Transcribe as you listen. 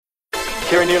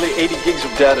carry nearly 80 gigs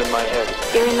of data in my head.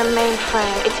 You're in the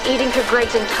mainframe. It's eating through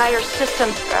Greg's entire system.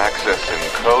 Access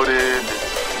encoded.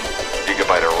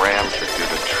 Gigabyte of RAM should do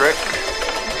the trick.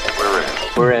 We're in.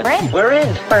 We're in. We're in. We're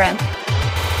in. We're in.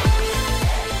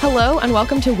 Hello and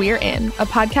welcome to We're In, a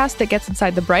podcast that gets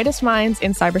inside the brightest minds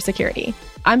in cybersecurity.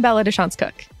 I'm Bella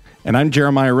DeShantz-Cook. And I'm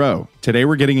Jeremiah Rowe. Today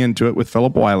we're getting into it with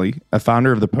Phillip Wylie, a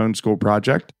founder of the Pwn School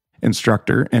Project,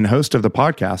 instructor, and host of the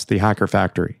podcast, The Hacker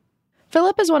Factory.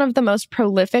 Phillip is one of the most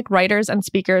prolific writers and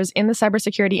speakers in the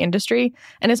cybersecurity industry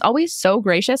and is always so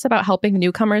gracious about helping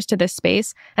newcomers to this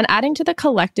space and adding to the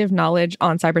collective knowledge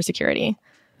on cybersecurity.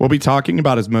 We'll be talking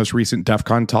about his most recent DEF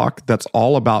CON talk that's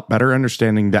all about better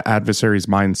understanding the adversary's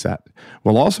mindset.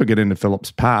 We'll also get into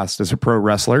Phillip's past as a pro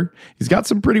wrestler. He's got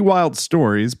some pretty wild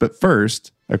stories, but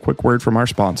first, a quick word from our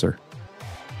sponsor.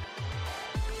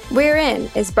 We're In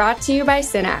is brought to you by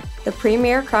Synack, the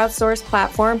premier crowdsourced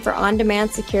platform for on-demand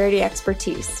security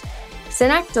expertise.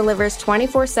 Synack delivers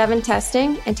 24/7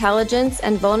 testing, intelligence,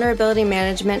 and vulnerability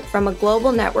management from a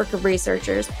global network of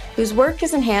researchers whose work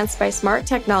is enhanced by smart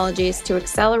technologies to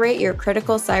accelerate your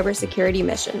critical cybersecurity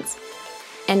missions.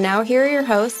 And now here are your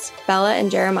hosts, Bella and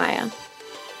Jeremiah.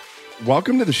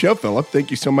 Welcome to the show, Phillip.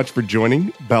 Thank you so much for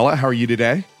joining. Bella, how are you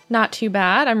today? Not too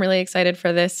bad. I'm really excited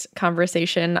for this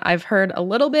conversation. I've heard a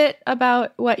little bit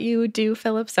about what you do,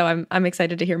 Phillip, so I'm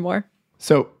excited to hear more.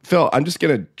 So, Phil, I'm just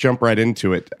going to jump right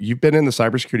into it. You've been in the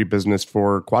cybersecurity business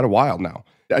for quite a while now.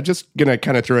 I'm just going to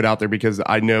kind of throw it out there because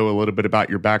I know a little bit about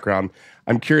your background.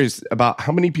 I'm curious about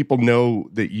how many people know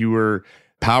that you were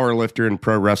power lifter and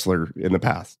pro wrestler in the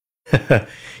past?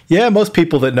 Yeah, most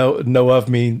people that know of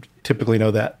me typically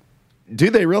know that. Do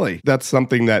they really? That's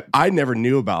something that I never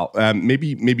knew about.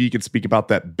 Maybe you could speak about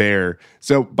that bear.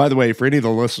 So, by the way, for any of the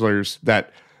listeners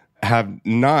that have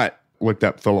not looked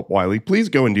up Phillip Wylie, please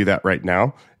go and do that right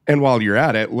now. And while you're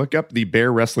at it, look up the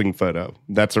bear wrestling photo.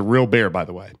 That's a real bear, by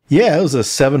the way. Yeah, it was a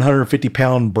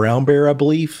 750-pound brown bear, I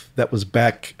believe. That was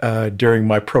back during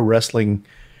my pro wrestling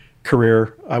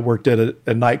career. I worked at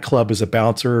a nightclub as a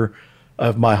bouncer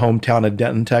of my hometown of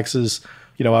Denton, Texas.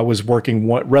 You know, I was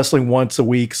wrestling once a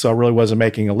week, so I really wasn't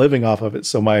making a living off of it.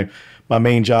 So my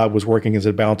main job was working as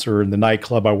a bouncer in the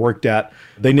nightclub I worked at.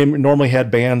 They normally had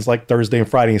bands like Thursday and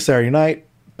Friday and Saturday night,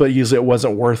 but usually it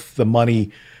wasn't worth the money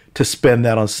to spend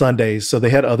that on Sundays. So they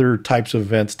had other types of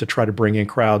events to try to bring in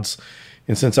crowds.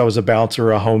 And since I was a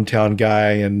bouncer, a hometown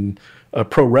guy, and a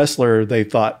pro wrestler, they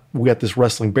thought, we got this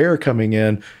wrestling bear coming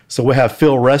in, so we'll have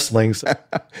Phil wrestling.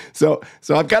 So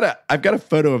I've got a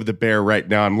photo of the bear right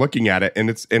now. I'm looking at it, and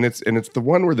it's the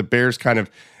one where the bear's kind of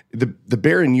the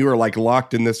bear and you are like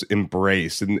locked in this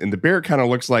embrace, and the bear kind of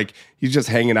looks like he's just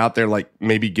hanging out there, like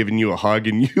maybe giving you a hug,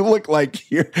 and you look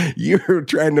like you're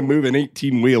trying to move an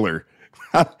 18-wheeler.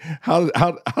 How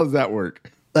does that work?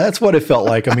 That's what it felt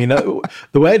like. I mean,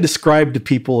 the way I described to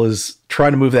people is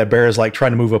trying to move that bear is like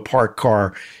trying to move a parked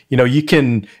car. You know, you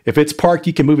can, if it's parked,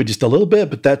 you can move it just a little bit,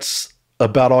 but that's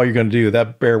about all you're going to do.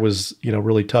 That bear was,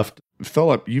 really tough.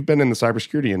 Phillip, you've been in the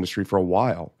cybersecurity industry for a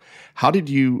while. How did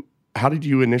you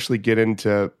initially get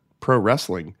into pro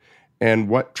wrestling, and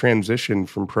what transitioned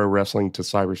from pro wrestling to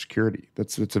cybersecurity?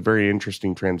 It's a very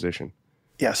interesting transition.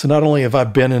 Yeah. So not only have I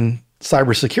been in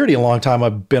cybersecurity a long time,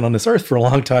 I've been on this earth for a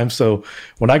long time. So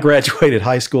when I graduated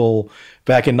high school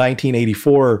back in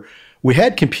 1984, we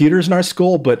had computers in our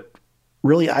school, but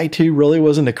really IT really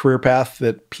wasn't a career path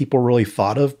that people really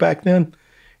thought of back then.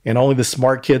 And only the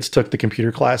smart kids took the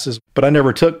computer classes, but I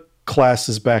never took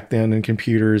classes back then in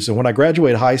computers. And when I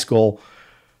graduated high school,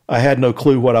 I had no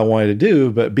clue what I wanted to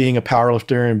do, but being a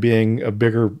powerlifter and being a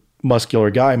bigger muscular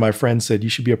guy, my friend said, you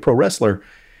should be a pro wrestler.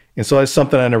 And so that's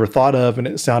something I never thought of, and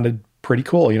it sounded pretty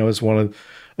cool. It's one of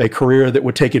a career that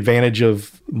would take advantage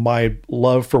of my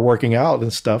love for working out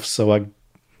and stuff. So I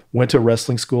went to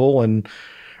wrestling school and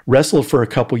wrestled for a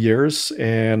couple years,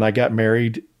 and I got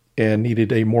married and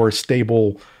needed a more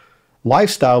stable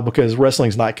lifestyle because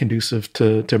wrestling's not conducive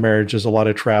to marriage. There's a lot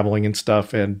of traveling and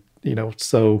stuff. And,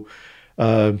 so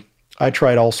I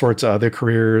tried all sorts of other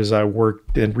careers. I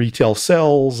worked in retail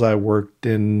sales. I worked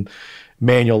in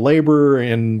manual labor,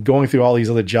 and going through all these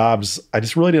other jobs, I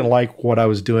just really didn't like what I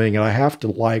was doing. And I have to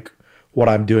like what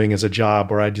I'm doing as a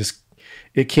job, or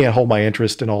it can't hold my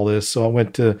interest in all this. So I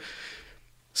went to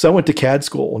CAD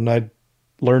school, and I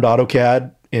learned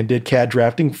AutoCAD and did CAD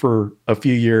drafting for a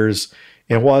few years.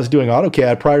 And while I was doing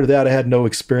AutoCAD, prior to that, I had no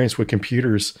experience with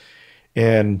computers.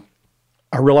 And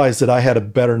I realized that I had a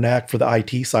better knack for the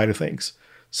IT side of things.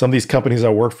 Some of these companies I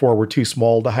worked for were too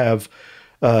small to have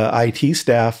IT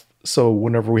staff. So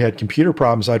whenever we had computer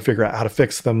problems, I'd figure out how to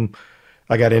fix them.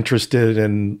 I got interested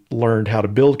and learned how to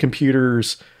build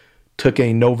computers, took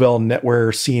a Novell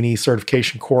NetWare C&E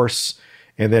certification course,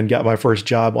 and then got my first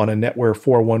job on a NetWare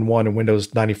 4.1.1 and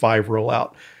Windows 95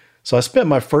 rollout. So I spent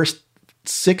my first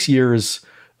 6 years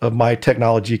of my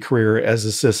technology career as a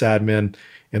sysadmin.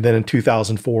 And then in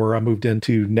 2004, I moved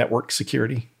into network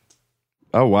security.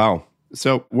 Oh, wow.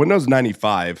 So Windows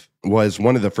 95 was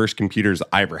one of the first computers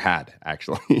I ever had,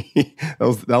 actually.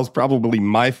 that was probably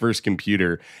my first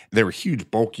computer. They were huge,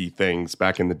 bulky things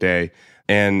back in the day.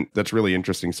 And that's really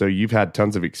interesting. So you've had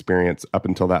tons of experience up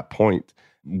until that point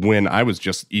when I was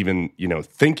just even,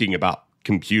 thinking about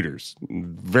computers.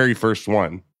 Very first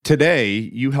one. Today,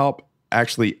 you help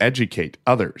actually educate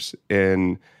others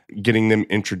in getting them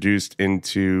introduced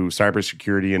into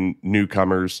cybersecurity and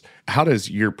newcomers. How does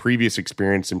your previous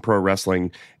experience in pro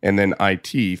wrestling and then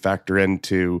IT factor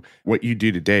into what you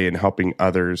do today in helping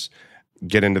others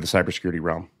get into the cybersecurity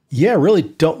realm? Yeah, I really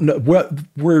don't know.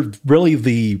 Where really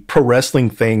the pro wrestling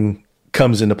thing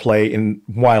comes into play, and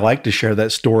why I like to share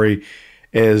that story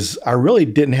is I really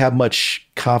didn't have much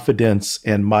confidence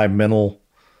in my mental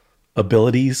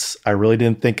abilities. I really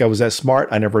didn't think I was that smart.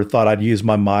 I never thought I'd use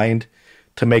my mind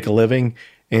to make a living.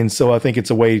 And so I think it's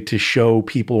a way to show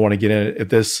people who want to get in it. If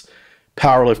this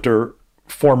powerlifter,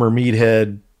 former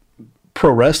meathead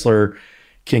pro wrestler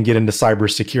can get into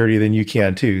cybersecurity, then you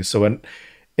can too. So, and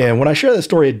when I share that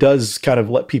story, it does kind of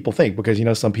let people think, because,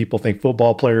 some people think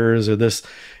football players or this,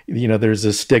 there's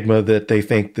this stigma that they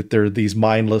think that they're these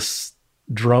mindless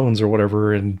drones or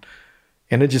whatever. And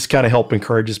it just kind of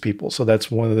encourages people. So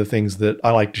that's one of the things that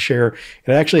I like to share.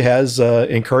 And it actually has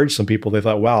encouraged some people. They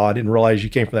thought, wow, I didn't realize you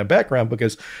came from that background,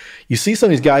 because you see some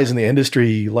of these guys in the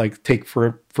industry, like take,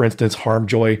 for instance,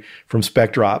 Harmjoy from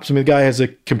SpecDrops. I mean, the guy has a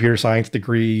computer science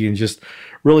degree and just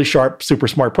really sharp, super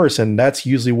smart person. That's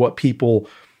usually what people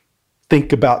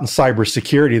think about in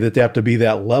cybersecurity, that they have to be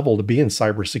that level to be in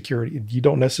cybersecurity. You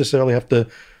don't necessarily have to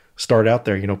start out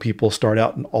there. People start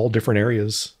out in all different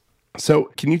areas.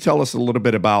 So can you tell us a little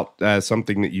bit about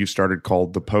something that you started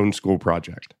called the Pwn School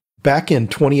Project? Back in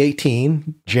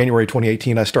 2018, January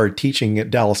 2018, I started teaching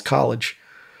at Dallas College.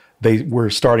 They were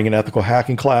starting an ethical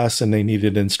hacking class and they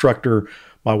needed an instructor.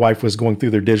 My wife was going through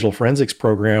their digital forensics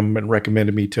program and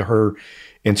recommended me to her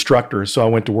instructor. So I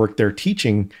went to work there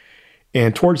teaching.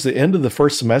 And towards the end of the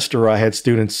first semester, I had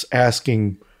students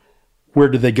asking, where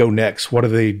do they go next? What do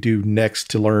they do next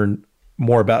to learn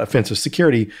more about offensive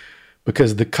security?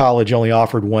 Because the college only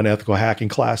offered one ethical hacking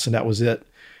class, and that was it.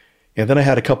 And then I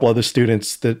had a couple other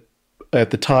students that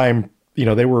at the time,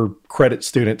 they were credit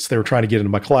students. They were trying to get into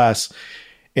my class,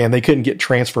 and they couldn't get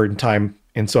transferred in time.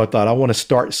 And so I thought, I want to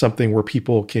start something where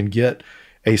people can get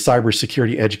a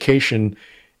cybersecurity education,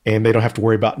 and they don't have to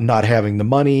worry about not having the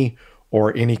money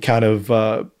or any kind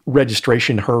of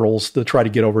registration hurdles to try to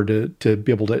get over to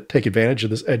be able to take advantage of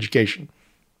this education.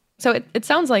 So it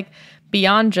sounds like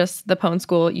beyond just the Pwn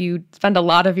School, you spend a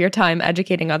lot of your time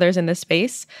educating others in this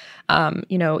space.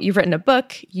 You've written a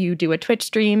book, you do a Twitch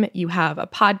stream, you have a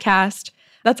podcast.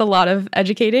 That's a lot of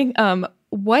educating.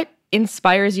 What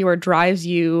inspires you or drives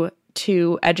you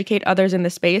to educate others in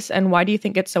this space, and why do you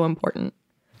think it's so important?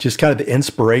 Just kind of the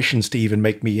inspirations to even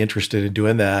make me interested in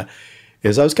doing that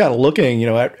is I was kind of looking,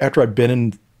 after I'd been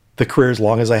in the career as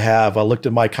long as I have, I looked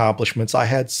at my accomplishments. I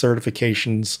had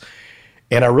certifications.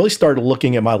 And I really started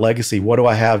looking at my legacy. What do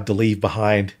I have to leave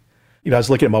behind? I was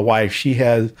looking at my wife. She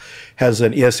has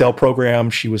an ESL program.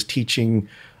 She was teaching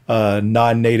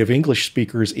non-native English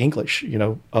speakers English,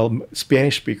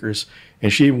 Spanish speakers.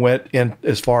 And she went in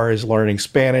as far as learning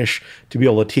Spanish to be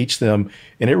able to teach them.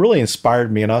 And it really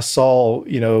inspired me. And I saw,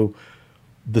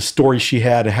 the story she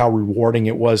had and how rewarding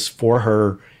it was for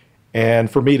her. And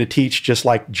for me to teach, just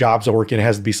like jobs I work in, it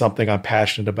has to be something I'm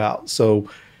passionate about. So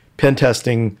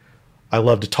Pentesting, I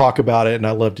love to talk about it and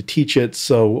I love to teach it.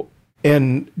 So,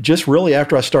 and just really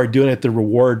after I started doing it, the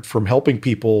reward from helping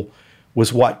people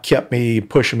was what kept me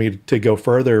pushing me to go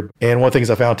further. And one of the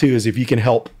things I found too is if you can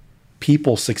help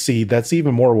people succeed, that's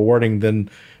even more rewarding than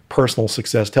personal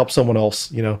success, to help someone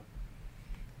else,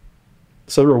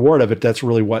 So the reward of it, that's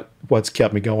really what's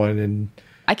kept me going. And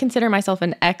I consider myself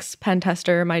an ex-pen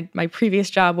tester. My previous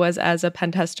job was as a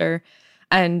pen tester.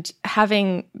 And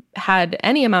having had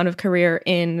any amount of career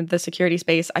in the security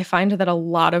space, I find that a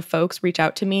lot of folks reach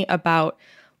out to me about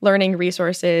learning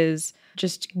resources,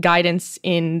 just guidance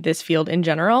in this field in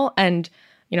general. And,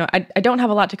 I don't have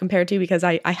a lot to compare to because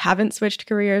I haven't switched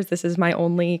careers. This is my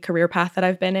only career path that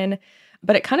I've been in.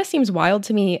 But it kind of seems wild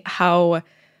to me how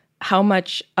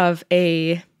much of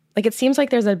it seems like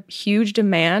there's a huge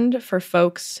demand for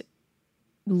folks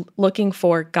looking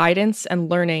for guidance and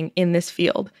learning in this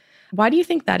field. Why do you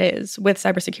think that is with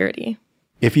cybersecurity?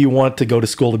 if you want to go to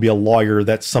school to be a lawyer,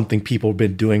 that's something people have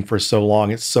been doing for so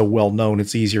long. It's so well known.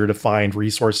 It's easier to find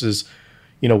resources.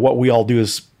 What we all do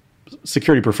as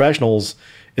security professionals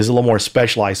is a little more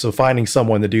specialized. So finding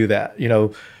someone to do that,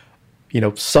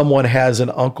 someone has an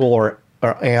uncle or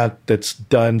aunt that's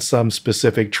done some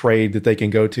specific trade that they can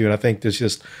go to. And I think there's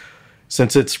just,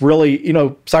 since it's really,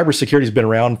 cybersecurity has been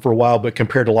around for a while, but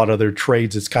compared to a lot of other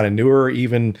trades, it's kind of newer,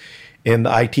 even in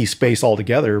the IT space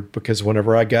altogether. Because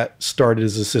whenever I got started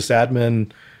as a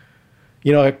sysadmin,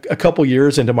 a couple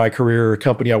years into my career, a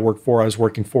company I worked for, I was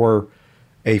working for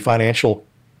a financial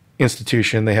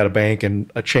institution. They had a bank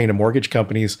and a chain of mortgage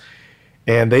companies,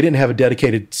 and they didn't have a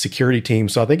dedicated security team.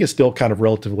 So I think it's still kind of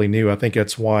relatively new. I think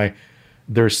that's why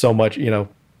there's so much,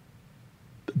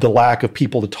 the lack of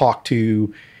people to talk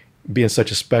to, being such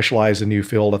a specialized and new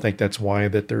field. I think that's why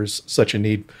that there's such a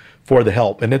need for the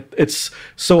help. And it's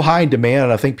so high in demand.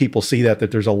 And I think people see that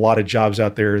there's a lot of jobs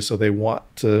out there. So they want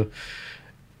to,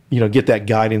 get that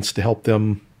guidance to help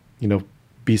them,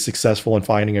 be successful in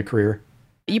finding a career.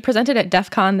 You presented at DEF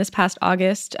CON this past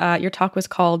August. Your talk was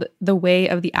called The Way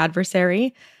of the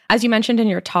Adversary. As you mentioned in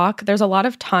your talk, there's a lot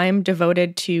of time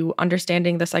devoted to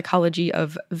understanding the psychology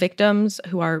of victims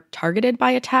who are targeted by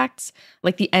attacks,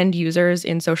 like the end users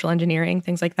in social engineering,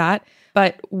 things like that.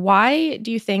 But why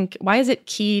is it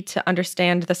key to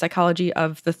understand the psychology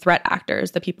of the threat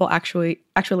actors, the people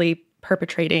actually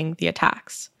perpetrating the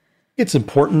attacks? It's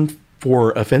important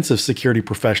for offensive security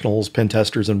professionals, pen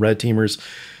testers, and red teamers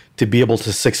to be able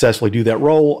to successfully do that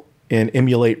role and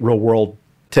emulate real-world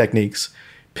techniques.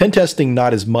 Pen testing,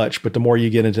 not as much, but the more you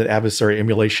get into adversary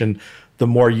emulation, the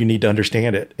more you need to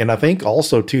understand it. And I think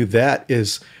also, too, that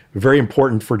is very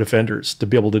important for defenders to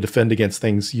be able to defend against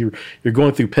things. You're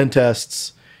going through pen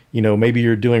tests, maybe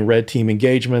you're doing red team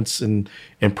engagements and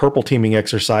purple teaming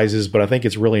exercises, but I think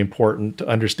it's really important to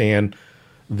understand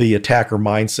the attacker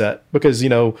mindset because,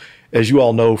 as you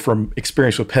all know from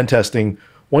experience with pen testing,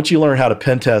 once you learn how to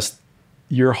pen test,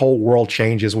 your whole world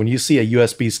changes. When you see a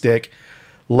USB stick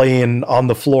laying on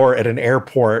the floor at an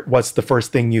airport, what's the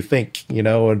first thing you think,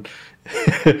 and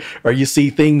or you see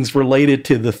things related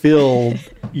to the field.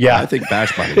 Yeah, I think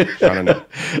bash button. I don't know.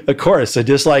 Of course, so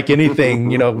just like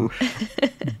anything,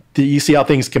 you see how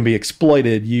things can be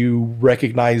exploited. You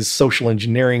recognize social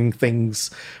engineering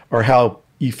things or how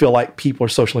you feel like people are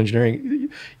social engineering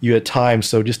you at times.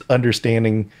 So just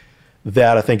understanding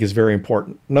that, I think, is very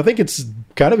important. And I think it's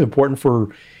kind of important for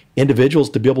individuals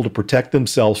to be able to protect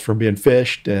themselves from being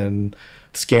phished and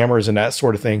scammers and that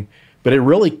sort of thing. But it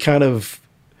really kind of,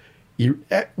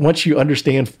 once you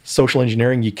understand social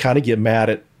engineering, you kind of get mad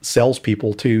at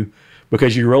salespeople too,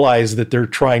 because you realize that they're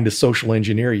trying to social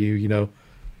engineer you,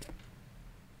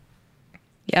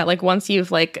 Yeah, like once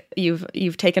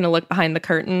you've taken a look behind the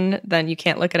curtain, then you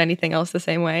can't look at anything else the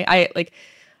same way.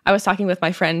 I was talking with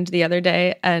my friend the other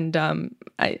day, and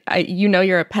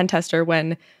you're a pen tester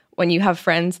when you have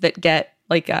friends that get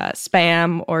like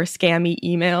spam or scammy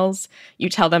emails, you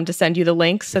tell them to send you the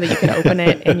links so that you can open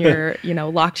it in your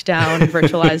locked down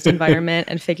virtualized environment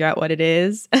and figure out what it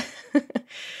is.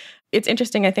 It's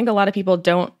interesting. I think a lot of people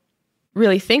don't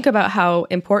really think about how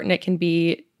important it can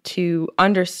be to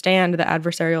understand the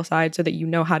adversarial side so that you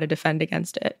know how to defend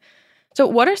against it. So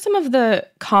what are some of the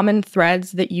common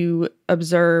threads that you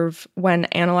observe when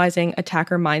analyzing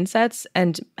attacker mindsets,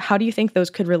 and how do you think those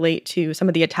could relate to some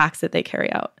of the attacks that they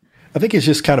carry out? I think it's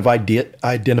just kind of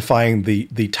identifying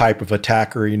the type of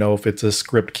attacker, if it's a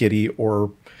script kiddie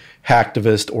or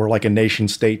hacktivist or like a nation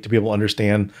state, to be able to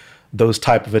understand those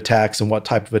type of attacks and what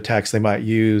type of attacks they might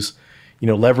use,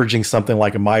 leveraging something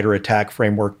like a MITRE attack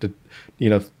framework to,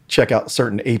 check out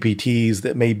certain APTs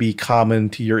that may be common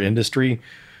to your industry.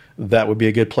 That would be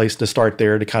a good place to start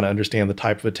there to kind of understand the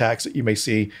type of attacks that you may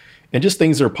see and just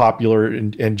things that are popular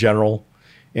in general.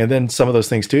 And then some of those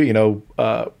things too,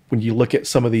 when you look at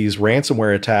some of these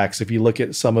ransomware attacks, if you look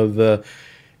at some of the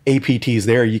APTs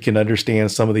there, you can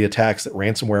understand some of the attacks that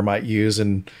ransomware might use.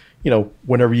 And,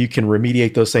 whenever you can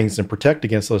remediate those things and protect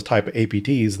against those type of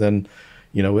APTs, then,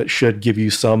 it should give you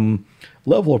some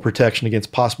level of protection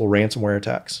against possible ransomware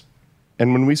attacks.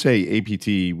 And when we say APT,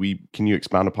 can you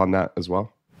expound upon that as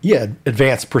well? Yeah,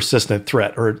 advanced persistent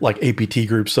threat, or like APT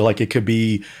groups. So like it could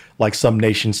be like some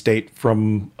nation state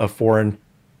from a foreign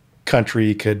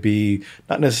country, could be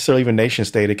not necessarily even nation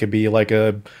state. It could be like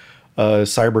a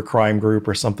cyber crime group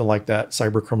or something like that,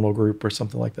 cyber criminal group or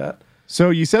something like that. So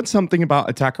you said something about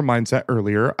attacker mindset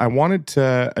earlier. I wanted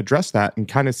to address that and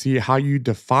kind of see how you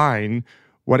define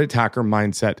what attacker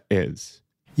mindset is.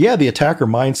 Yeah, the attacker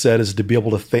mindset is to be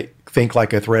able to think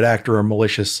like a threat actor or a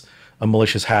malicious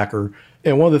hacker.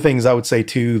 And one of the things I would say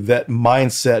too, that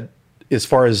mindset as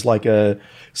far as like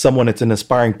someone that's an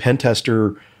aspiring pen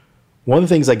tester, one of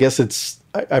the things I guess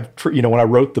I've when I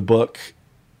wrote the book,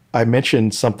 I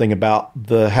mentioned something about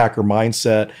the hacker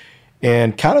mindset,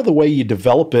 and kind of the way you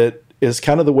develop it is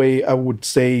kind of the way I would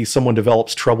say someone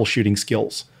develops troubleshooting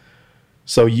skills.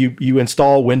 So you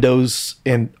install Windows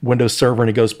and Windows Server and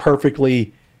it goes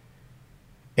perfectly.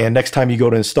 And next time you go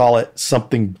to install it,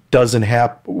 something doesn't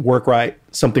work right.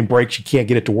 Something breaks, you can't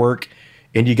get it to work,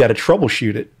 and you got to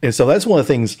troubleshoot it. And so that's one of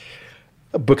the things,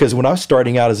 because when I was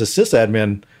starting out as a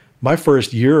sysadmin, my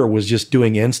first year was just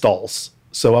doing installs.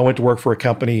 So I went to work for a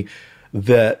company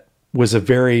that was a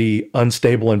very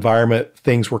unstable environment.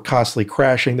 Things were constantly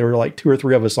crashing. There were like 2 or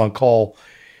 3 of us on call.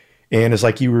 And it's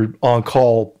like you were on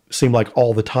call, seemed like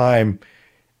all the time.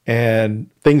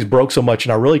 And things broke so much.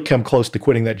 And I really come close to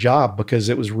quitting that job because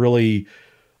it was really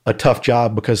a tough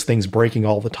job because things breaking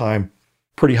all the time.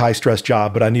 Pretty high stress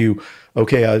job. But I knew,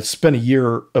 okay, I spent a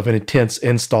year of an intense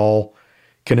install,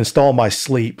 can install my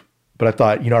sleep. But I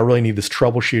thought, I really need this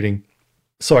troubleshooting.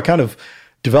 So I kind of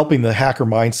developing the hacker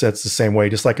mindset's the same way.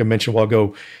 Just like I mentioned a while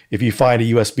ago, if you find a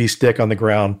USB stick on the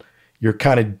ground, you're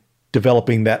kind of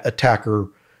developing that attacker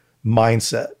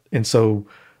mindset. And so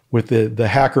with the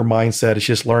hacker mindset, it's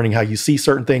just learning how you see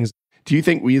certain things. Do you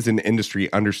think we as an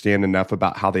industry understand enough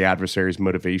about how the adversary's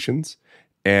motivations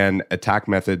and attack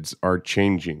methods are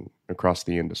changing across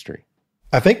the industry?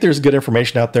 I think there's good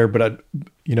information out there, but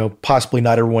possibly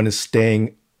not everyone is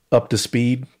staying up to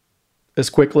speed as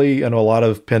quickly. I know a lot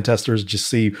of pen testers just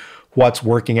see what's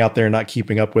working out there and not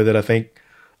keeping up with it. I think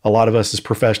a lot of us as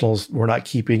professionals, we're not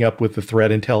keeping up with the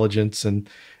threat intelligence and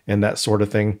that sort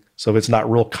of thing. So if it's not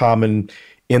real common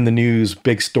in the news,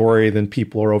 big story, then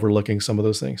people are overlooking some of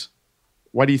those things.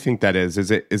 Why do you think that is?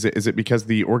 Is it because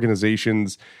the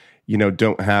organizations,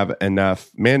 don't have enough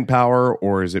manpower,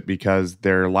 or is it because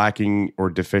they're lacking or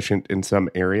deficient in some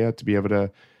area to be able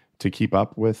to keep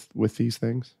up with these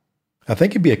things? I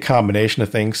think it'd be a combination of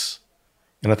things.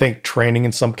 And I think training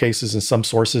in some cases, in some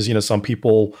sources, some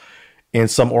people in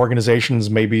some organizations,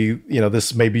 maybe,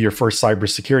 this may be your first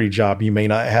cybersecurity job. You may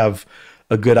not have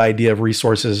a good idea of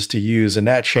resources to use, and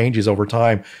that changes over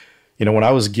time. When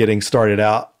I was getting started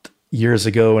out years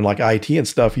ago in like IT and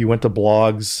stuff, you went to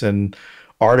blogs and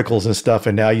articles and stuff,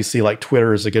 and now you see like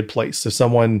Twitter is a good place. If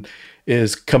someone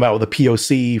is come out with a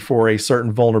POC for a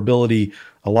certain vulnerability,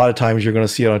 a lot of times you're going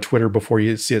to see it on Twitter before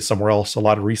you see it somewhere else. A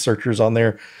lot of researchers on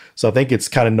there. So I think it's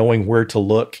kind of knowing where to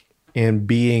look and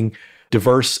being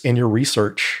diverse in your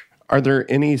research. Are there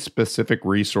any specific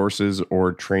resources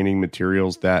or training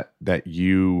materials that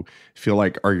you feel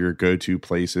like are your go-to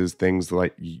places, things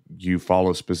like you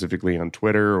follow specifically on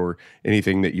Twitter, or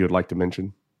anything that you would like to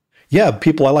mention? Yeah,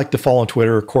 people I like to follow on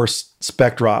Twitter, of course,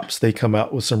 SpecDrops. They come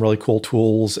out with some really cool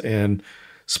tools, and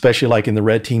especially like in the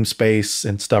red team space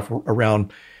and stuff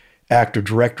around Active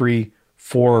Directory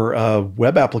for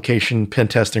web application pen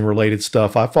testing related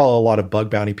stuff. I follow a lot of bug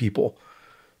bounty people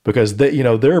because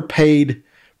they're paid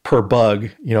per bug.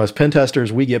 As pen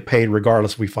testers, we get paid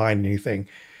regardless if we find anything.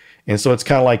 And so it's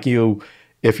kind of like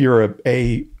if you're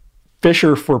a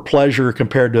fisher for pleasure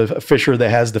compared to a fisher that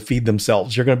has to feed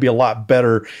themselves, you're going to be a lot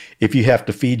better if you have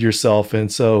to feed yourself.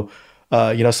 And so,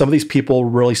 some of these people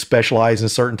really specialize in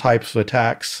certain types of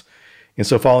attacks. And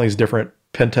so following these different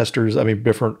pen testers,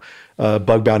 different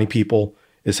bug bounty people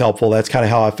is helpful. That's kind of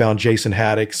how I found Jason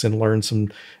Haddix and learned some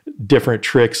different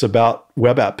tricks about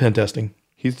web app pen testing.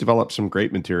 He's developed some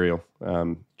great material.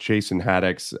 Jason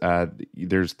Haddix,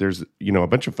 there's a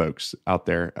bunch of folks out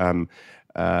there.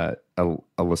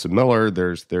 Alyssa Miller,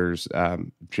 there's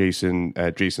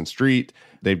Jason Street.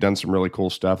 They've done some really cool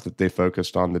stuff that they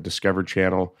focused on the Discover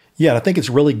channel. Yeah, and I think it's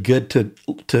really good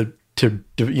to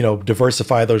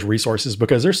diversify those resources,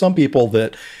 because there's some people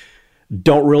that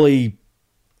don't really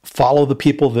follow the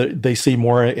people that they see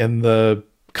more in the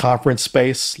conference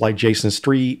space, like Jason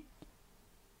Street,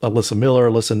 Alyssa Miller,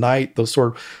 Alyssa Knight, those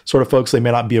sort of folks they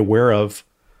may not be aware of,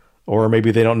 or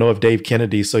maybe they don't know of Dave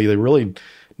Kennedy. So they really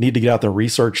need to get out there and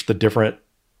research the different,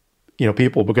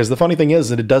 people, because the funny thing is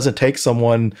that it doesn't take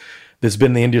someone that's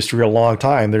been in the industry a long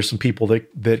time. There's some people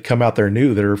that come out there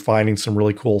new that are finding some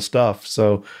really cool stuff.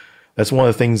 So that's one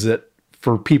of the things that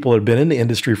for people that have been in the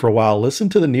industry for a while, listen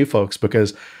to the new folks,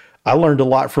 because I learned a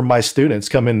lot from my students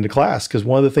coming into class. Because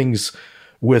one of the things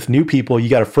with new people, you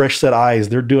got a fresh set of eyes.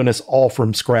 They're doing this all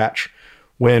from scratch.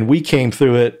 When we came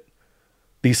through it,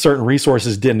 these certain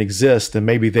resources didn't exist, and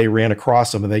maybe they ran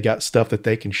across them and they got stuff that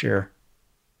they can share.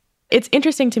 It's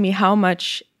interesting to me how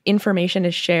much information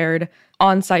is shared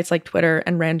on sites like Twitter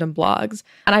and random blogs.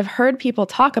 And I've heard people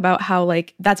talk about how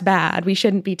like that's bad. We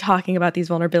shouldn't be talking about these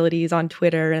vulnerabilities on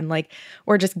Twitter and like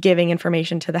we're just giving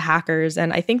information to the hackers.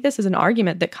 And I think this is an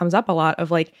argument that comes up a lot of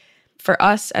like, for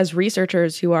us as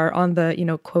researchers who are on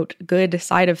the, quote, good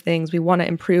side of things, we want to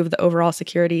improve the overall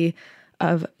security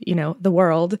of, the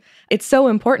world. It's so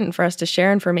important for us to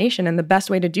share information. And the best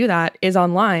way to do that is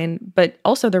online. But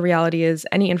also the reality is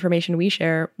any information we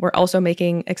share, we're also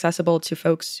making accessible to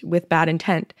folks with bad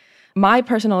intent. My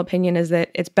personal opinion is that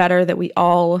it's better that we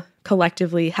all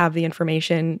collectively have the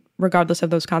information regardless of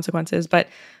those consequences. But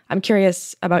I'm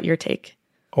curious about your take.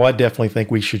 Oh, I definitely think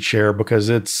we should share because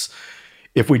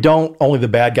if we don't, only the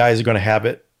bad guys are going to have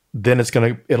it. Then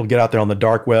it'll get out there on the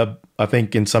dark web. I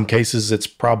think in some cases it's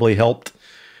probably helped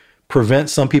prevent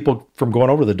some people from going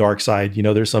over to the dark side.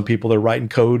 There's some people that are writing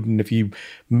code, and if you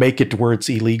make it to where it's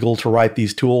illegal to write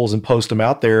these tools and post them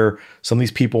out there, some of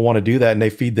these people want to do that and they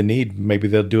feed the need. Maybe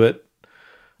they'll do it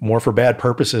more for bad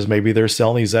purposes. Maybe they're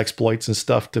selling these exploits and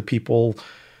stuff to people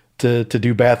to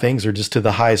do bad things or just to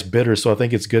the highest bidder. So I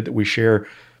think it's good that we share,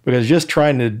 because just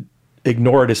trying to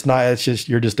ignore it,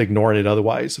 you're just ignoring it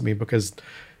otherwise. Because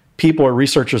people or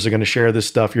researchers are going to share this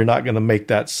stuff. You're not going to make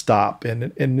that stop.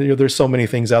 And there's so many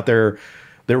things out there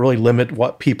that really limit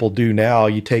what people do now.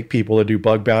 You take people that do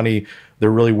bug bounty,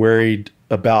 they're really worried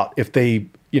about if they,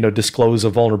 disclose a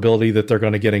vulnerability that they're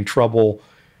going to get in trouble.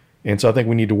 And so I think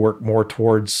we need to work more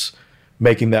towards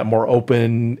making that more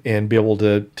open and be able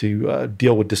to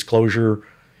deal with disclosure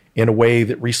in a way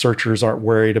that researchers aren't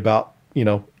worried about,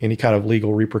 any kind of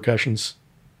legal repercussions.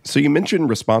 So you mentioned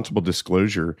responsible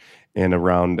disclosure and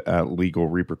around legal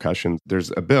repercussions.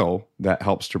 There's a bill that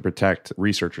helps to protect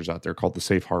researchers out there called the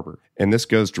Safe Harbor. And this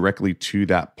goes directly to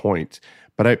that point.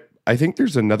 But I think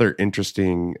there's another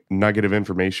interesting nugget of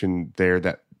information there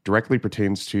that directly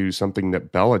pertains to something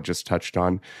that Bella just touched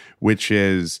on, which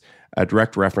is a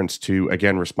direct reference to,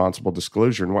 again, responsible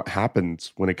disclosure and what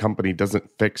happens when a company doesn't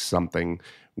fix something,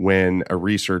 when a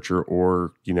researcher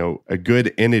or, a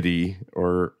good entity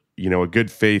or, a good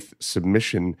faith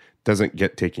submission doesn't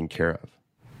get taken care of.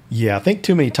 Yeah, I think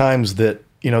too many times that,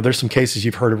 there's some cases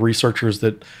you've heard of researchers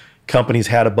that companies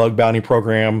had a bug bounty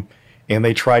program and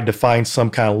they tried to find some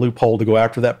kind of loophole to go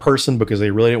after that person because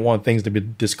they really didn't want things to be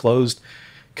disclosed.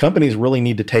 Companies really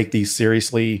need to take these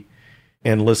seriously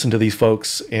and listen to these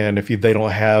folks. And if they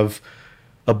don't have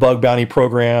a bug bounty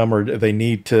program, or they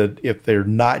need to, if they're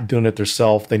not doing it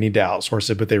themselves, they need to outsource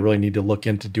it, but they really need to look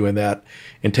into doing that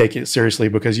and take it seriously,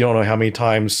 because you don't know how many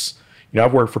times,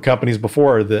 I've worked for companies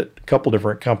before, a couple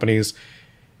different companies,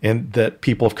 and that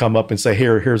people have come up and say,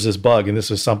 here's this bug, and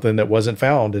this is something that wasn't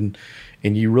found. And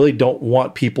you really don't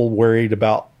want people worried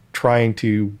about trying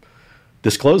to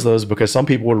disclose those, because some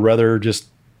people would rather just,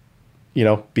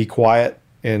 be quiet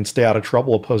and stay out of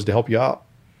trouble opposed to help you out.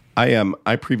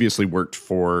 I previously worked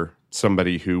for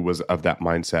somebody who was of that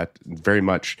mindset, very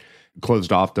much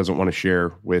closed off, doesn't want to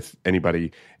share with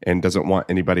anybody, and doesn't want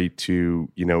anybody to,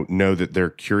 know that they're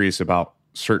curious about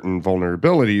certain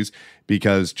vulnerabilities,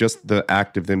 because just the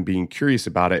act of them being curious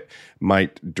about it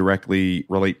might directly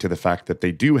relate to the fact that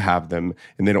they do have them,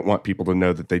 and they don't want people to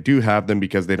know that they do have them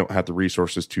because they don't have the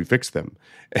resources to fix them.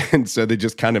 And so they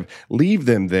just kind of leave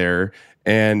them there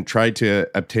and try to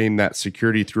obtain that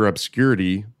security through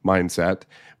obscurity mindset,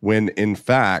 when in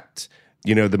fact,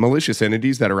 the malicious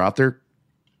entities that are out there,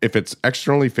 if it's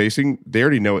externally facing, they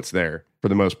already know it's there for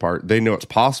the most part. They know it's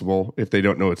possible if they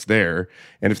don't know it's there.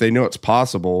 And if they know it's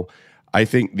possible, I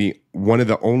think one of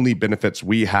the only benefits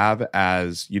we have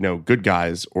as, good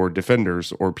guys or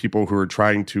defenders or people who are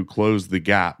trying to close the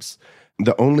gaps,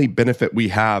 the only benefit we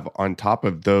have on top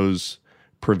of those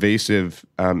pervasive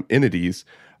entities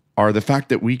are the fact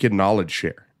that we can knowledge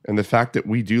share, and the fact that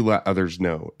we do let others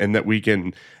know, and that we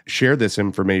can share this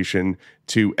information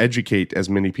to educate as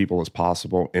many people as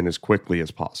possible and as quickly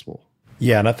as possible.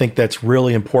 Yeah, and I think that's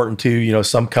really important too.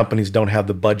 Some companies don't have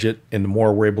the budget, and the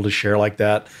more we're able to share like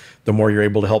that, the more you're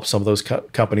able to help some of those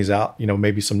companies out,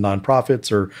 maybe some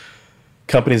nonprofits or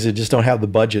companies that just don't have the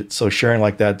budget. So sharing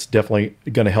like that's definitely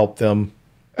going to help them.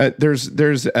 There's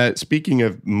speaking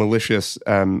of malicious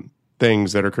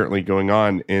things that are currently going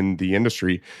on in the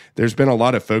industry, there's been a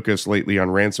lot of focus lately on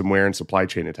ransomware and supply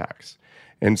chain attacks.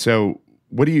 And so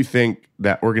what do you think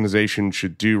that organization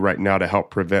should do right now to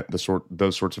help prevent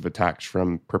those sorts of attacks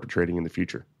from perpetrating in the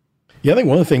future? Yeah, I think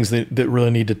one of the things that really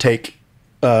need to take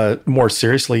more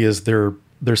seriously is their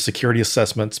security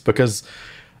assessments, because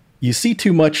you see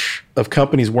too much of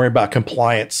companies worrying about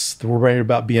compliance. They're worried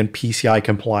about being PCI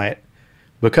compliant.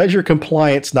 because your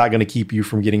compliance not going to keep you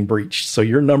from getting breached. So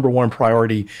your number one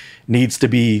priority needs to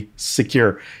be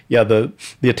secure. Yeah, the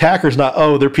attacker's not,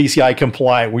 oh, they're PCI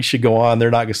compliant, we should go on,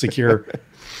 they're not going to secure.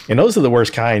 And those are the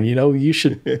worst kind.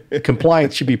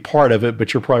 Compliance should be part of it,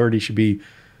 but your priority should be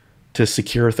to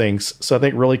secure things. So I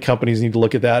think really companies need to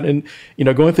look at that. And,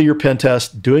 going through your pen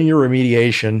test, doing your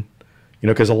remediation,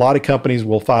 because a lot of companies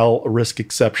will file a risk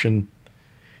exception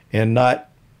and not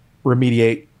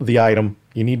remediate the item.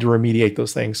 You need to remediate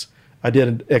those things. I did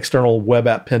an external web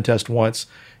app pen test once,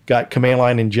 got command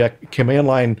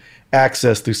line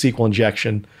access through SQL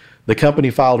injection. The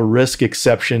company filed a risk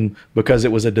exception because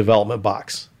it was a development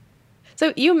box.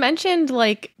 So you mentioned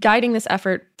guiding this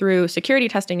effort through security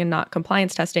testing and not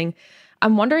compliance testing.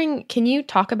 I'm wondering, can you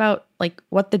talk about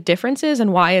what the difference is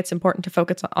and why it's important to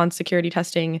focus on security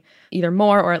testing either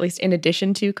more or at least in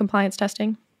addition to compliance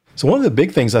testing? So one of the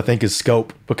big things I think is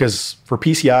scope, because for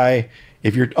PCI,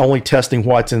 if you're only testing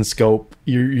what's in scope,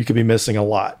 you could be missing a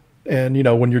lot. And,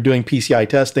 when you're doing PCI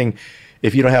testing,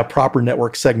 if you don't have proper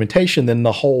network segmentation, then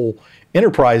the whole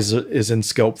enterprise is in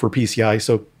scope for PCI.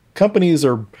 So companies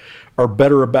are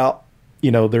better about,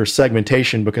 their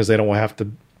segmentation because they don't have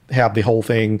to have the whole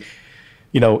thing,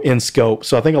 in scope.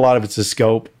 So I think a lot of it's the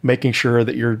scope, making sure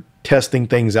that you're testing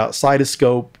things outside of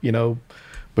scope,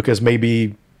 because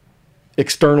maybe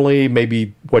externally,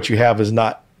 maybe what you have is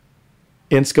not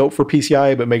in scope for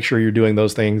PCI, but make sure you're doing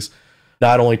those things.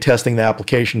 Not only testing the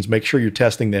applications, make sure you're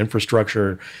testing the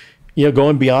infrastructure,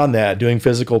 going beyond that, doing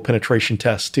physical penetration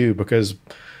tests too, because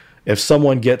if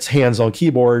someone gets hands on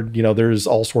keyboard, there's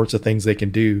all sorts of things they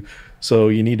can do. So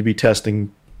you need to be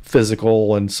testing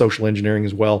physical and social engineering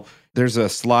as well. There's a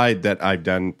slide that I've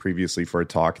done previously for a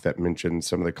talk that mentions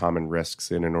some of the common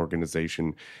risks in an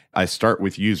organization. I start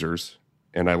with users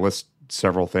and I list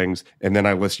several things, and then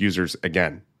I list users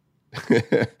again.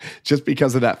 Just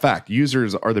because of that fact,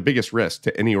 users are the biggest risk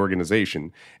to any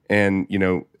organization. And,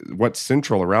 what's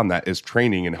central around that is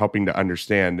training and helping to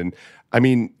understand. And I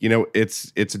mean,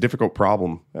 it's a difficult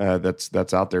problem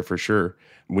that's out there for sure.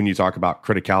 When you talk about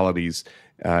criticalities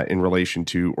in relation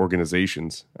to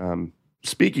organizations,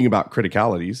 speaking about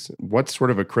criticalities, what's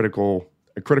sort of a critical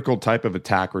type of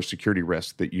attack or security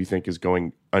risk that you think is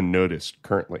going unnoticed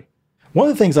currently? One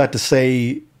of the things I have to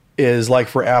say is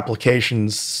for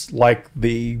applications,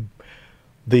 the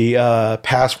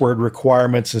password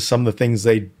requirements and some of the things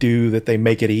they do that they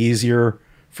make it easier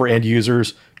for end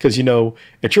users. Because,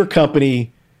 at your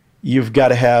company, you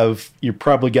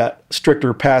probably got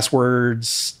stricter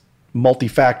passwords,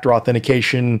 multi-factor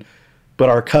authentication, but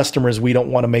our customers, we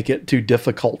don't want to make it too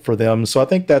difficult for them. So I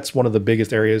think that's one of the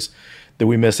biggest areas that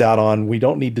we miss out on. We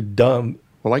don't need to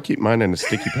Well, I keep mine in a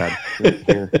sticky pad right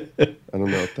here. I don't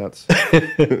know if that's...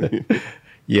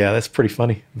 Yeah, that's pretty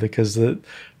funny because I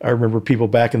remember people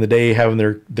back in the day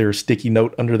having their sticky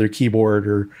note under their keyboard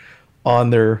or on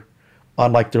their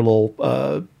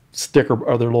little sticker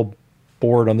or their little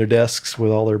board on their desks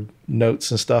with all their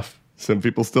notes and stuff. Some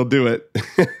people still do it.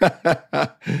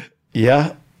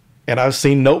 Yeah. And I've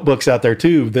seen notebooks out there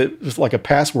too that it's like a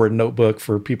password notebook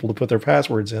for people to put their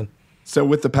passwords in. So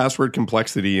with the password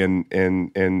complexity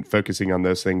and focusing on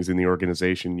those things in the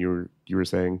organization, you were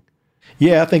saying?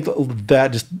 Yeah, I think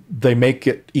that they make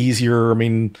it easier. I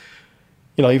mean,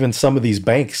 even some of these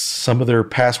banks, some of their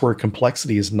password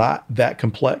complexity is not that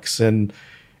complex, and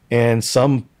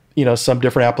some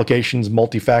different applications,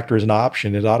 multi-factor is an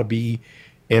option. It ought to be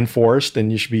enforced,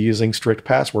 and you should be using strict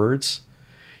passwords.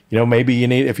 Maybe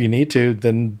if you need to,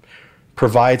 then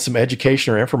provide some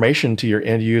education or information to your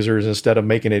end users instead of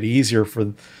making it easier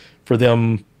for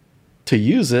them to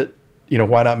use it.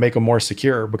 Why not make them more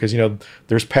secure? Because,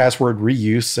 there's password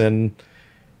reuse, and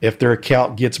if their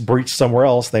account gets breached somewhere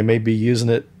else, they may be using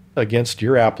it against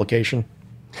your application.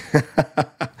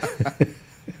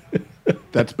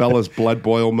 That's Bella's blood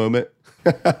boil moment.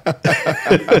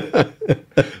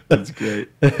 That's great.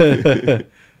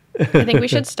 I think we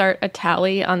should start a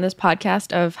tally on this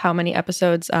podcast of how many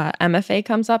episodes MFA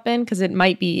comes up in, because it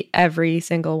might be every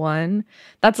single one.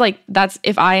 That's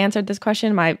if I answered this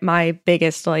question, my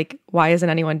biggest why isn't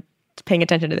anyone paying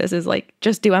attention to this is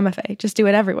just do MFA, just do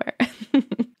it everywhere.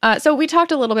 So we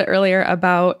talked a little bit earlier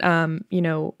about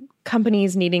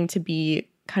companies needing to be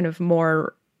kind of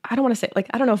more, I don't want to say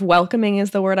I don't know if welcoming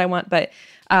is the word I want, but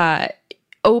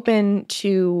open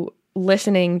to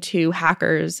listening to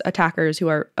attackers who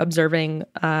are observing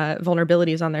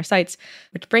vulnerabilities on their sites,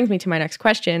 which brings me to my next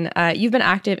question. You've been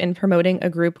active in promoting a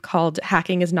group called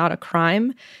Hacking is Not a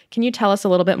Crime. Can you tell us a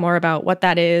little bit more about what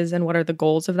that is and what are the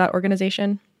goals of that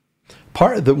organization?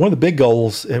 One of the big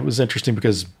goals, it was interesting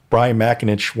because Brian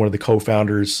McInich, one of the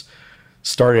co-founders,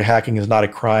 started Hacking is Not a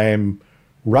Crime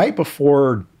right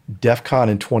before DEF CON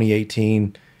in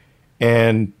 2018.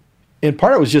 And in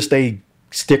part, it was just a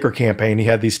sticker campaign. He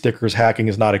had these stickers, "Hacking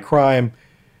is not a crime,"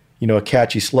 a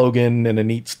catchy slogan and a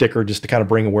neat sticker just to kind of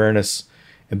bring awareness.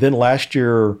 And then last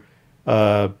year,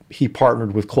 he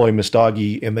partnered with Chloe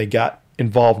Mistagi, and they got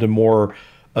involved in more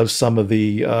of some of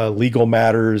the legal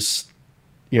matters,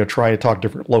 trying to talk to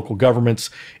different local governments,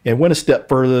 and went a step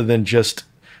further than just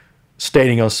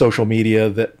stating on social media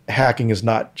that hacking is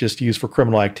not just used for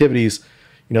criminal activities.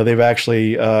 They've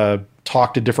actually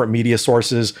talked to different media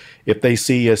sources. If they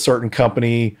see a certain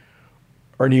company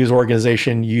or news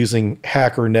organization using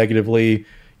hacker negatively,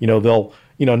 they'll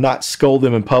not scold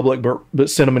them in public, but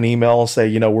send them an email and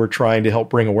say, we're trying to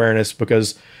help bring awareness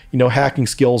because, hacking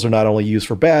skills are not only used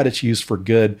for bad, it's used for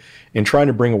good, and trying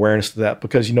to bring awareness to that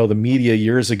because, the media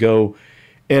years ago,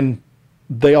 and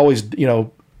they always,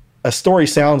 a story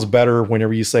sounds better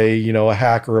whenever you say, a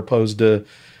hacker opposed to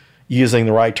using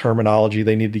the right terminology.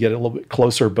 They need to get a little bit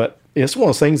closer, but it's one of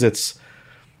those things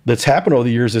that's happened over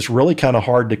the years. It's really kind of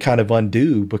hard to kind of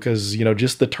undo because,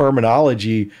 just the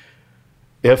terminology.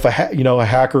 If a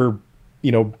hacker,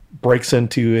 breaks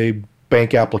into a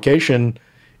bank application,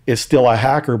 it's still a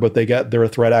hacker, but they're a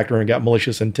threat actor and got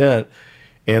malicious intent,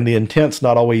 and the intent's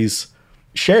not always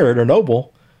shared or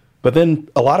noble. But then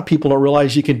a lot of people don't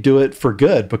realize you can do it for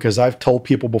good because I've told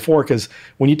people before, because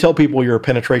when you tell people you're a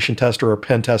penetration tester or a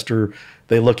pen tester,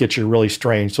 they look at you really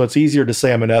strange. So it's easier to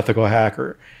say I'm an ethical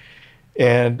hacker.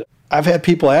 And I've had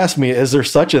people ask me, is there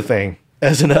such a thing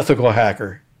as an ethical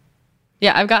hacker?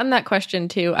 Yeah, I've gotten that question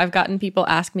too. I've gotten people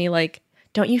ask me like,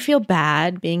 don't you feel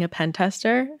bad being a pen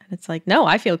tester? And it's like, no,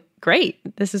 I feel great.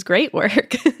 This is great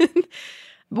work.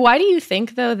 Why do you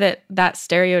think though that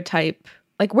stereotype,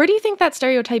 like where do you think that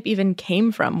stereotype even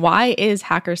came from? Why is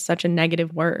hacker such a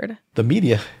negative word? The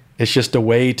media. It's just a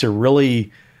way to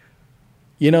really,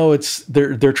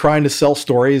 they're trying to sell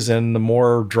stories, and the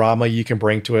more drama you can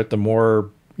bring to it, the more,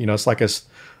 it's like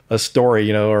a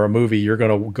story, or a movie. You're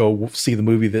going to go see the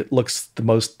movie that looks the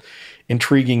most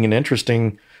intriguing and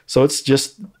interesting. So it's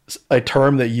just a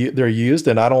term that they're used,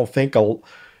 and I don't think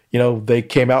they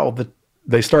came out with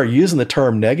they started using the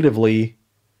term negatively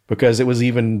because it was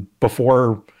even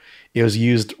before it was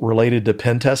used related to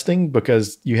pen testing.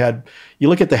 Because you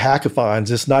look at the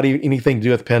hackathons, it's not even anything to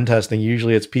do with pen testing.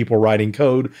 Usually it's people writing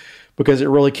code, because it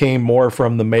really came more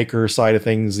from the maker side of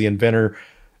things, the inventor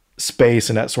space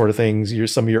and that sort of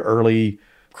things. Some of your early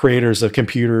creators of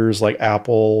computers like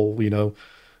Apple,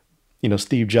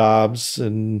 Steve Jobs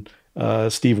and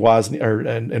Steve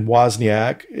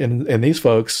Wozniak and these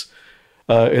folks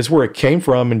is where it came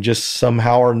from, and just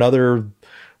somehow or another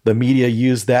the media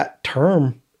used that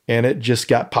term and it just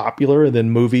got popular. And then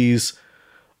movies,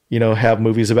 have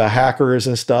movies about hackers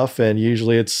and stuff, and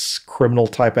usually it's criminal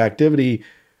type activity,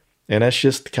 and that's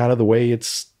just kind of the way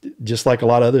it's, just like a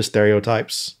lot of other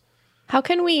stereotypes. How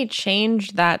can we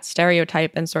change that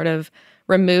stereotype and sort of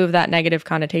remove that negative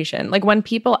connotation? Like when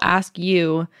people ask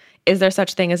you, is there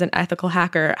such thing as an ethical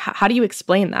hacker? How do you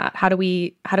explain that? How do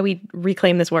we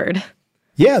reclaim this word?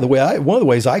 Yeah, one of the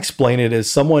ways I explain it is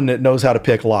someone that knows how to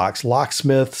pick locks.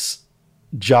 Locksmiths'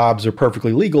 jobs are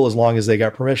perfectly legal as long as they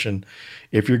got permission.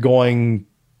 If you're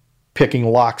picking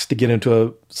locks to get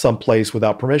into some place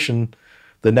without permission,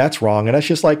 then that's wrong. And that's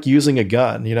just like using a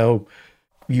gun.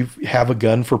 You have a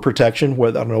gun for protection.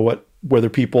 I don't know whether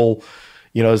people,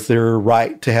 is their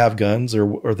right to have guns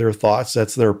or their thoughts.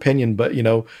 That's their opinion. But,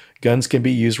 guns can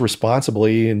be used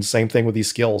responsibly, and same thing with these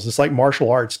skills. It's like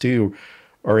martial arts too,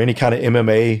 or any kind of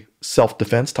MMA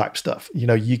self-defense type stuff.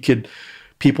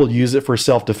 People use it for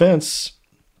self-defense,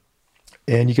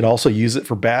 and you can also use it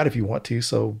for bad if you want to.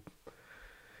 So,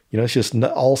 it's just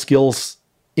not all skills.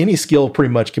 Any skill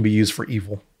pretty much can be used for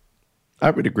evil.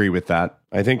 I would agree with that.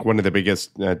 I think one of the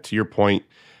biggest, to your point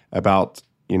about,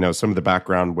 some of the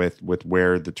background with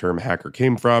where the term hacker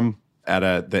came from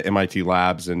at the MIT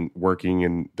labs and working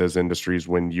in those industries,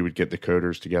 when you would get the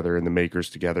coders together and the makers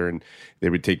together, and they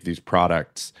would take these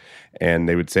products and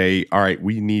they would say, all right,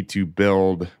 we need to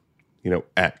build,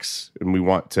 X, and we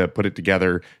want to put it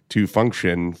together to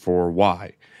function for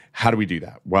Y. How do we do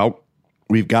that? Well,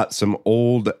 we've got some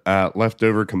old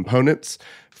leftover components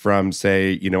from,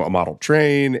 say, a model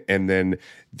train, and then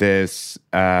this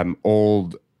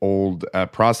old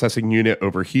processing unit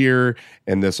over here,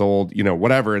 and this old,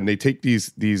 whatever. And they take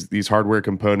these hardware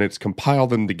components, compile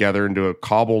them together into a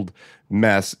cobbled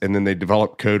mess, and then they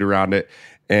develop code around it,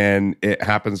 and it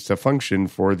happens to function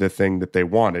for the thing that they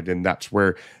wanted. And that's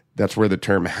where the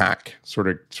term hack sort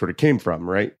of came from,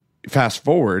 right? Fast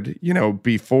forward,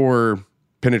 before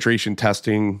penetration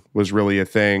testing was really a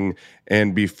thing,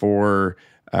 and before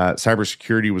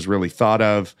cybersecurity was really thought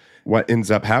of. What ends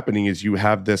up happening is you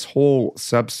have this whole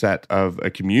subset of a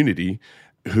community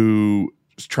who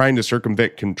is trying to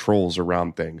circumvent controls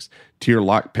around things. To your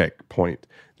lockpick point,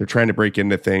 they're trying to break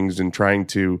into things and trying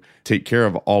to take care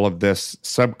of all of this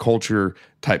subculture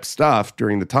type stuff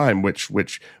during the time, which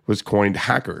was coined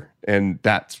hacker. And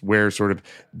that's where sort of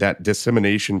that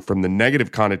dissemination from the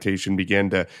negative connotation began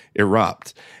to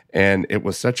erupt. And it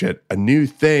was such a new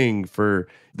thing for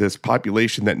this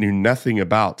population that knew nothing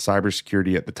about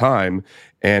cybersecurity at the time.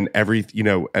 And at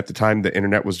the time, the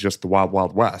internet was just the wild,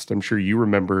 wild west. I'm sure you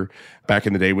remember back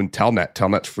in the day when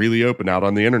Telnet's freely open out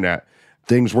on the internet.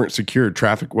 Things weren't secured.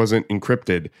 Traffic wasn't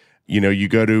encrypted. You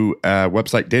go to a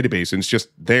website database and it's just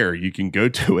there. You can go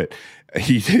to it.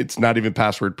 It's not even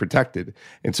password protected.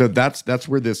 And so that's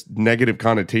where this negative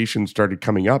connotation started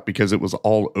coming up, because it was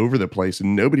all over the place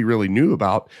and nobody really knew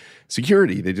about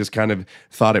security. They just kind of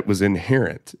thought it was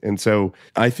inherent. And so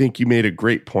I think you made a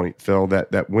great point, Phil,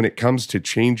 that when it comes to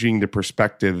changing the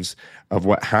perspectives of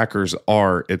what hackers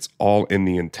are, it's all in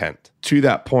the intent. To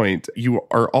that point, you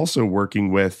are also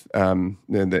working with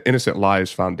the Innocent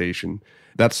Lives Foundation.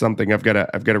 That's something I've got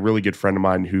a really good friend of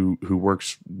mine who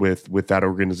works with that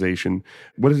organization.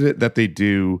 What is it that they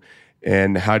do,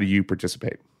 and how do you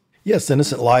participate? Yes,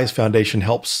 Innocent Lives Foundation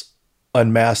helps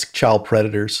unmask child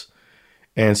predators.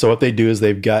 And so what they do is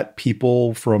they've got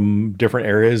people from different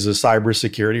areas of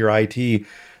cybersecurity or IT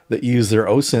that use their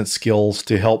OSINT skills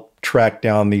to help track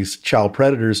down these child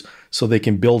predators so they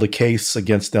can build a case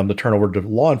against them to turn over to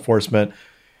law enforcement.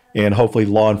 And hopefully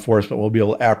law enforcement will be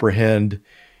able to apprehend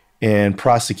and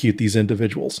prosecute these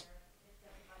individuals.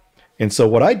 And so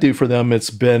what I do for them, it's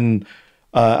been,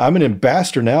 I'm an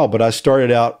ambassador now, but I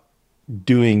started out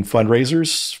doing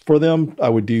fundraisers for them. I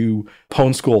would do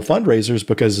homeschool fundraisers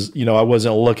because, I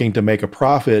wasn't looking to make a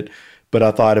profit, but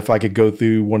I thought if I could go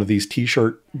through one of these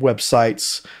t-shirt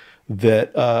websites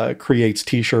that creates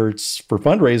t-shirts for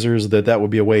fundraisers, that would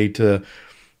be a way to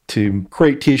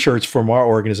create t-shirts from our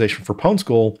organization for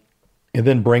homeschool and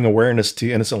then bring awareness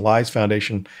to Innocent Lives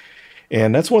Foundation.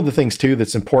 And that's one of the things too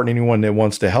that's important. Anyone that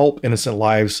wants to help Innocent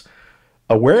Lives,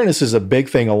 awareness is a big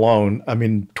thing alone. I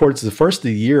mean, towards the first of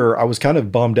the year, I was kind of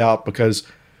bummed out because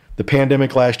the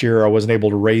pandemic last year, I wasn't able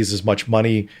to raise as much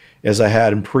money as I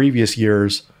had in previous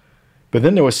years. But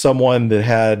then there was someone that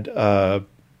had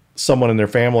someone in their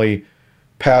family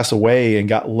pass away and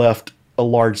got left a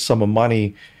large sum of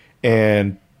money.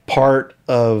 And part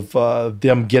of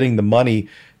them getting the money,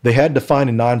 they had to find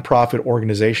a nonprofit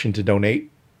organization to donate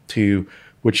to,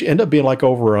 which ended up being like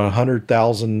over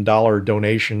 $100,000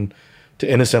 donation to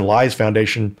Innocent Lives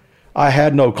Foundation. I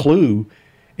had no clue,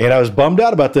 and I was bummed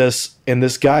out about this. And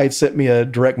this guy had sent me a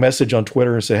direct message on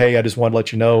Twitter and said, "Hey, I just wanted to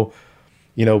let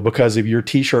you know, because of your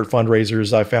t-shirt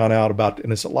fundraisers, I found out about the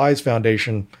Innocent Lives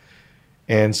Foundation,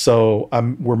 and so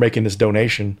we're making this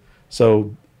donation."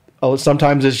 So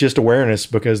sometimes it's just awareness,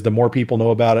 because the more people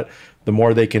know about it, the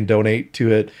more they can donate to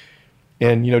it.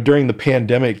 And, during the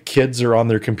pandemic, kids are on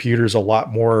their computers a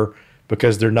lot more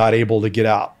because they're not able to get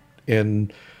out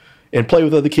and play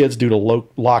with other kids due to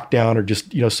lockdown or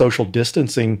just, social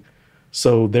distancing.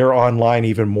 So they're online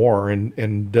even more.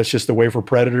 And that's just a way for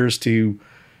predators to,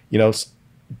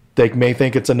 they may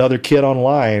think it's another kid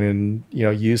online and,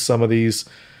 use some of these,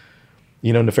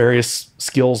 nefarious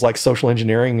skills like social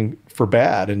engineering for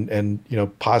bad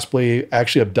and possibly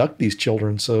actually abduct these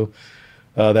children. So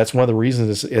that's one of the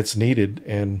reasons it's needed.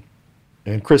 And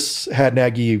Chris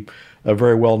Hadnaggy, a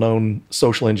very well-known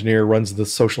social engineer, runs the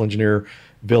Social Engineer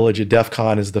Village at DEF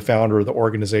CON, is the founder of the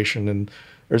organization. And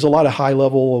there's a lot of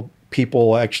high-level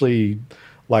people, actually,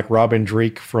 like Robin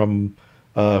Dreek from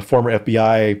former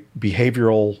FBI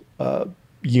behavioral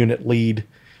unit lead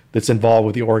that's involved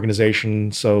with the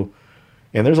organization. So,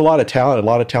 and there's a lot of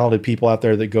talented people out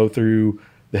there that go through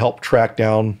to help track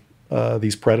down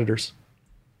these predators.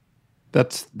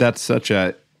 That's such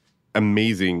a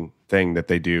amazing thing that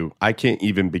they do. I can't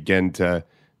even begin to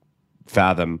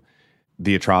fathom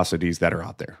the atrocities that are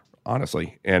out there,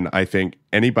 honestly. And I think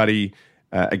anybody,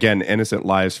 again, Innocent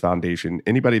Lives Foundation,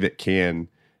 anybody that can,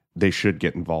 they should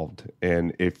get involved.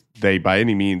 And if they by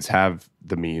any means have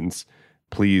the means,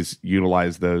 please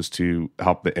utilize those to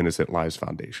help the Innocent Lives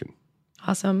Foundation.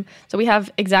 Awesome. So we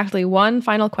have exactly one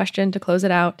final question to close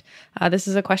it out. This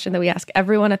is a question that we ask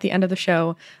everyone at the end of the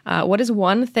show. What is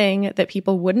one thing that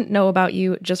people wouldn't know about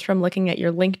you just from looking at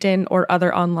your LinkedIn or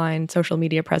other online social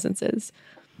media presences?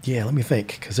 Yeah, let me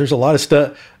think, because there's a lot of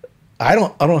stuff. I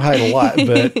don't hide a lot,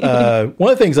 but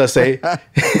one of the things I say.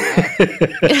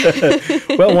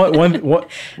 Well, what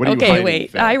okay,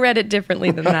 wait. I read it differently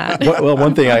than that. Well,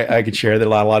 one thing I could share that a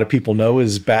lot of people know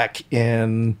is back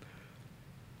in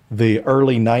the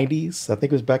early 90s. I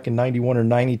think it was back in 91 or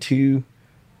 92.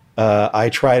 I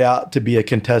tried out to be a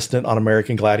contestant on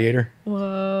American Gladiator.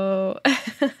 Whoa.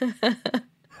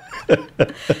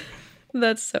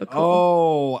 That's so cool.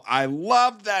 Oh, I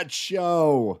love that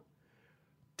show.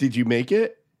 Did you make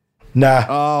it? Nah.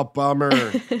 Oh, bummer.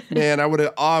 Man, I would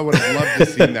have loved to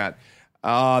see that.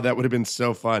 That would have been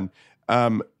so fun.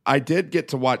 I did get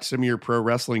to watch some of your pro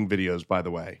wrestling videos, by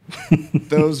the way.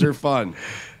 Those are fun.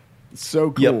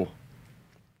 So cool. Yep.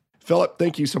 Phillip,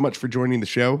 thank you so much for joining the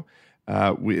show.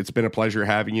 It's been a pleasure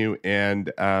having you.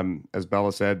 And as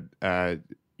Bella said,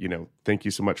 thank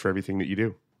you so much for everything that you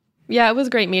do. Yeah, it was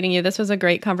great meeting you. This was a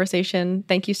great conversation.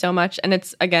 Thank you so much. And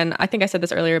it's, again, I think I said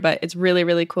this earlier, but it's really,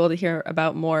 really cool to hear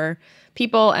about more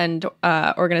people and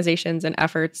organizations and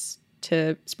efforts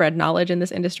to spread knowledge in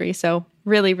this industry. So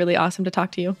really, really awesome to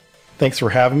talk to you. Thanks for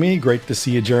having me. Great to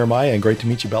see you, Jeremiah, and great to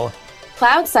meet you, Bella.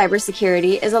 Cloud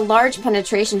cybersecurity is a large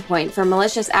penetration point for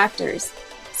malicious actors.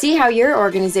 See how your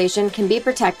organization can be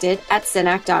protected at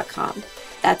synack.com.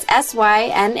 That's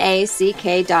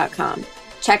synack.com.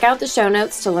 Check out the show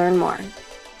notes to learn more.